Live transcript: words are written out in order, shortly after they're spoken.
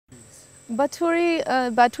Batouri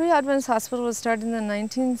Adventist Hospital was started in the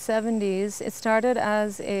 1970s. It started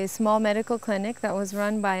as a small medical clinic that was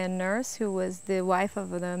run by a nurse who was the wife of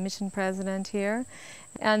the mission president here.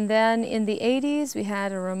 And then in the 80s, we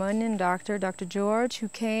had a Romanian doctor, Dr. George, who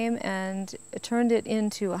came and turned it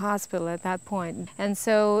into a hospital at that point. And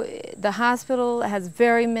so the hospital has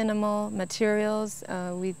very minimal materials.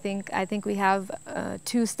 I think we have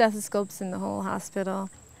 2 stethoscopes in the whole hospital.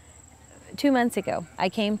 2 months ago, I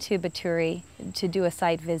came to Batouri to do a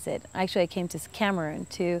site visit. Actually, I came to Cameroon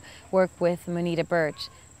to work with Monita Birch,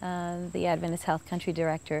 the Adventist Health Country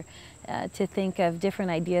Director, to think of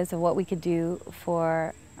different ideas of what we could do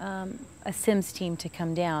for a SIMS team to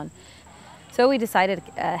come down. So we decided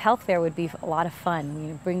a health fair would be a lot of fun.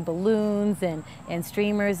 You bring balloons and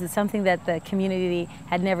streamers. It's something that the community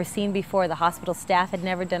had never seen before. The hospital staff had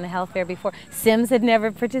never done a health fair before. SIMS had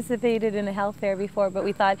never participated in a health fair before, but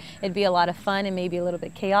we thought it'd be a lot of fun and maybe a little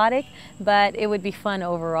bit chaotic, but it would be fun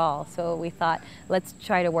overall. So we thought, let's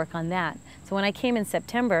try to work on that. So when I came in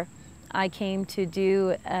September, I came to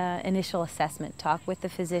do initial assessment, talk with the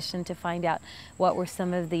physician to find out what were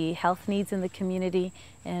some of the health needs in the community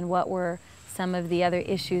and what were some of the other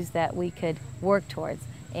issues that we could work towards.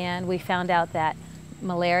 And we found out that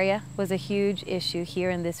malaria was a huge issue here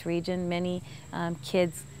in this region. Many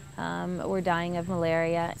kids were dying of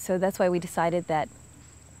malaria. So that's why we decided that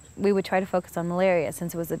we would try to focus on malaria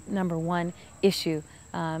since it was the #1 issue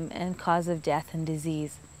and cause of death and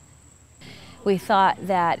disease. We thought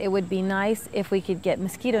that it would be nice if we could get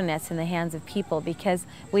mosquito nets in the hands of people, because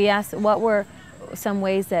we asked what were some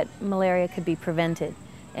ways that malaria could be prevented.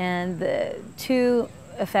 And the 2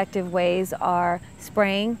 effective ways are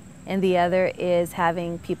spraying, and the other is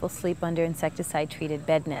having people sleep under insecticide-treated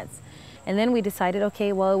bed nets. And then we decided,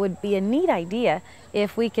 okay, well, it would be a neat idea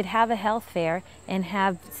if we could have a health fair and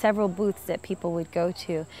have several booths that people would go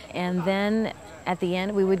to. And then at the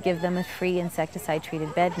end, we would give them a free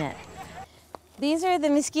insecticide-treated bed net. These are the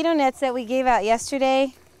mosquito nets that we gave out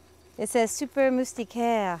yesterday. It says Super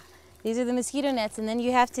Moustiquaire. These are the mosquito nets, and then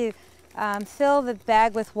you have to fill the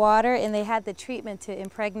bag with water, and they had the treatment to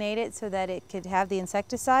impregnate it so that it could have the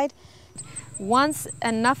insecticide. Once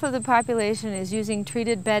enough of the population is using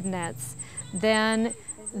treated bed nets, then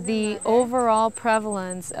the overall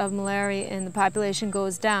prevalence of malaria in the population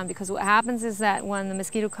goes down, because what happens is that when the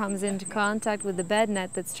mosquito comes into contact with the bed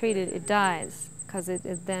net that's treated, it dies, because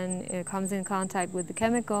it then comes in contact with the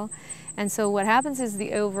chemical. And so what happens is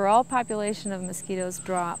the overall population of mosquitoes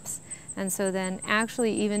drops. And so then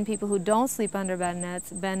actually even people who don't sleep under bed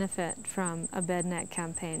nets benefit from a bed net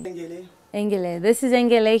campaign. Engele. This is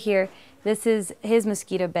Engele here. This is his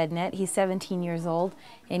mosquito bed net. He's 17 years old,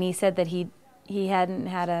 and he said that he didn't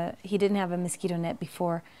have a mosquito net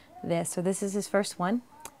before this. So this is his first one,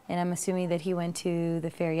 and I'm assuming that he went to the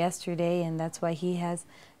fair yesterday, and that's why he has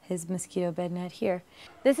his mosquito bed net here.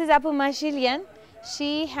 This is Apuma Julien.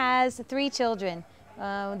 She has 3 children.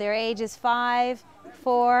 Their age is 5,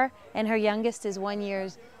 4, and her youngest is 1 year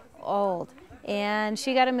old. And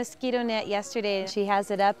she got a mosquito net yesterday. She has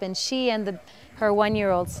it up, and she and her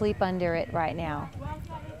 1-year-old sleep under it right now.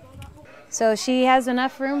 So she has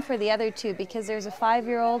enough room for the other 2, because there's a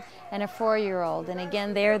 5-year-old and a 4-year-old. And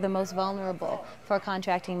again, they're the most vulnerable for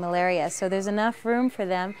contracting malaria. So there's enough room for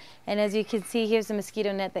them. And as you can see, here's a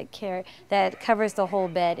mosquito net that covers the whole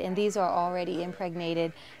bed. And these are already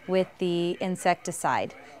impregnated with the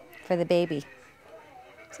insecticide for the baby.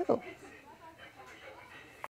 So